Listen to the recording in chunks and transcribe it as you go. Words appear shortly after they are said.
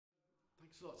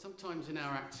Sometimes in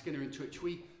our act, Skinner and Twitch,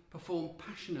 we perform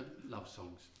passionate love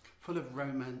songs, full of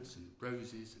romance and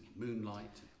roses and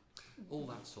moonlight and all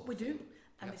that sort of thing. We do,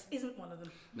 and this isn't one of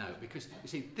them. No, because, you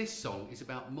see, this song is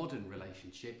about modern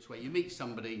relationships where you meet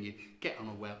somebody and you get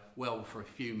on well for a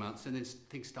few months and then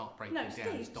things start breaking down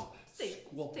and start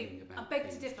squabbling about I beg to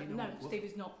things. differ. No, Steve,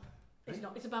 is not. It's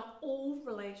not. It's about all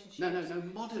relationships. No,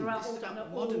 modern. This is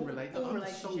about modern relationships. I'm a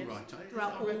songwriter.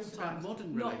 Throughout all It's about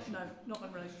modern relationships. No, not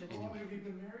in relationships. Anyway. Have you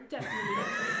been married? Definitely.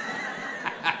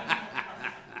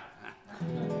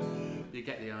 You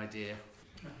get the idea.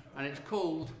 And it's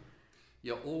called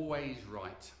You're Always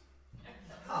Right.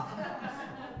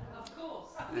 Of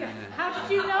course. Yeah. How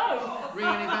did you know? Ring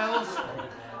any bells?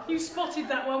 You spotted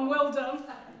that one. Well done.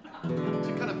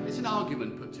 It's an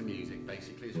argument put to music,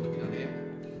 basically, is what we've done here.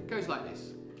 It goes like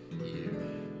this. You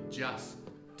just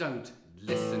don't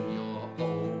listen, you're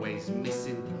always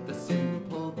missing the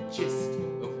simple gist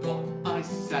of what I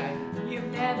say.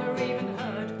 You've never even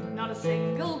heard, not a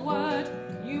single word.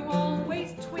 You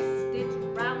always twist it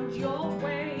round your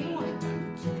way. No, I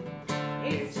don't.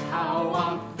 It's how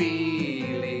I'm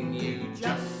feeling, you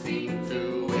just seem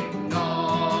to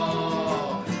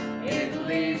ignore. It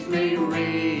leaves me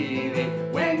reeling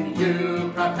when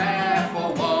you prepare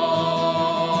for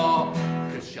war.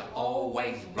 'Cause you're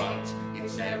always right,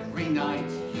 it's every night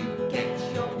you get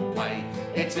your way.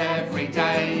 It's every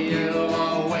day you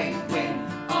always win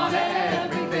on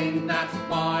everything, that's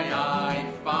why I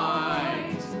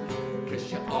fight.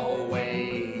 'Cause you're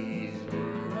always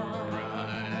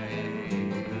right.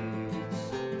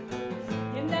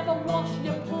 You never wash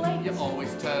your plate. You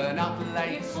always turn up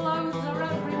late. Your clothes are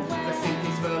everywhere. The sink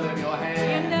is full of your You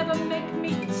hair. never make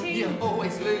me tea. You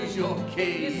always lose your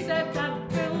key. You said that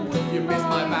bill was You miss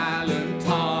my mine.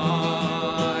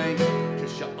 Valentine.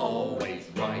 'Cause you're always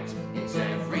right. It's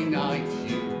every night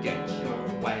you get your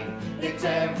way. It's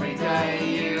every day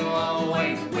you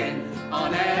always win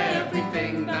on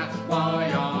everything. That's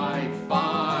why I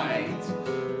fight.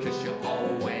 'Cause you're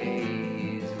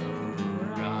always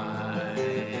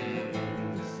right.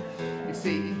 You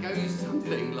see, it goes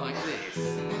something like this.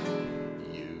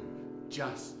 You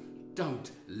just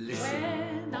don't listen.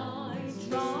 When I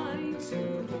try to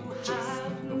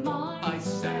have my I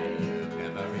say you've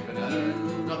never even heard,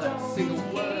 not a single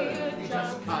word. You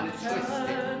just kind of twist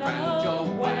it round your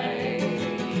way.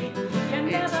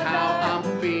 It's how I'm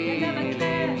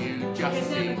feeling. You just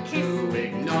seem to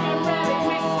ignore.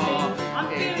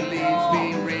 It leaves me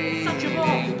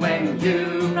reeling when you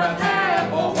prepare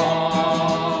for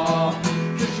war.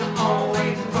 'Cause you're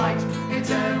always right. It's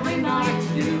every night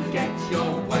you get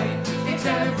your way. It's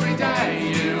every day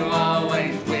you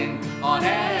always win on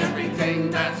everything.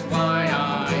 That's why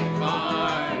I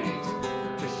fight.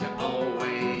 'Cause you're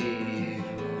always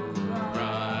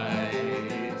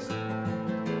right.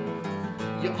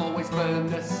 You always burn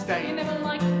the You steak. never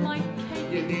liked my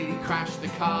cake. You nearly crashed the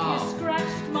car. You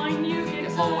scratched my new You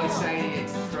guitar. always say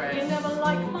it's stress. You never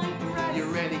liked my dress. You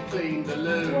rarely clean the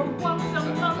loo. Well, once a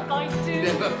month I do.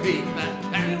 Never feed that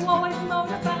cat. You always moan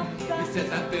about You that. said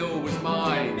that bill was You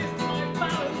mine. missed my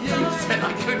Valentine. You said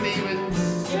I couldn't even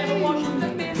You never washed the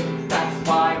bin. That's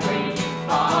why we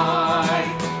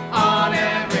fight on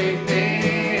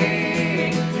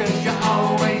everything. 'Cause you're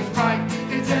always right.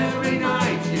 It's every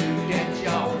night you get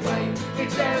your way.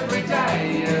 It's every day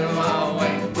you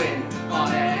always win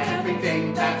on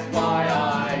everything. That's why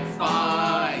I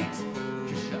fight.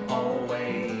 'Cause you're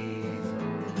always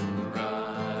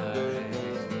right.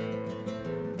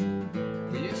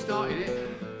 Well, you started it.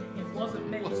 It wasn't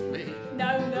me. It wasn't me. No.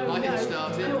 I didn't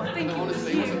start it. No, I think No, it was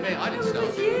honestly, you. it wasn't me. I didn't No, start it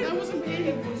was it. you. No, it wasn't me.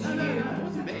 It was No, you. it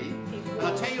wasn't me. It And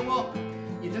I'll tell you what,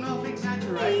 you don't have to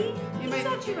exaggerate. Me? You make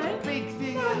Exaggerate? a big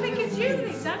thing. No, out I of think little it's you that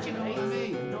things. exaggerates. You know what I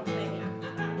mean? Not me.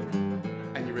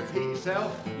 And you repeat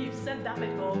yourself. You've said that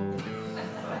before.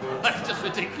 That's just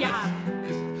ridiculous. Yeah.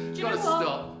 You've you got to know what?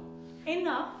 stop.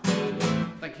 Enough.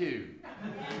 Thank you.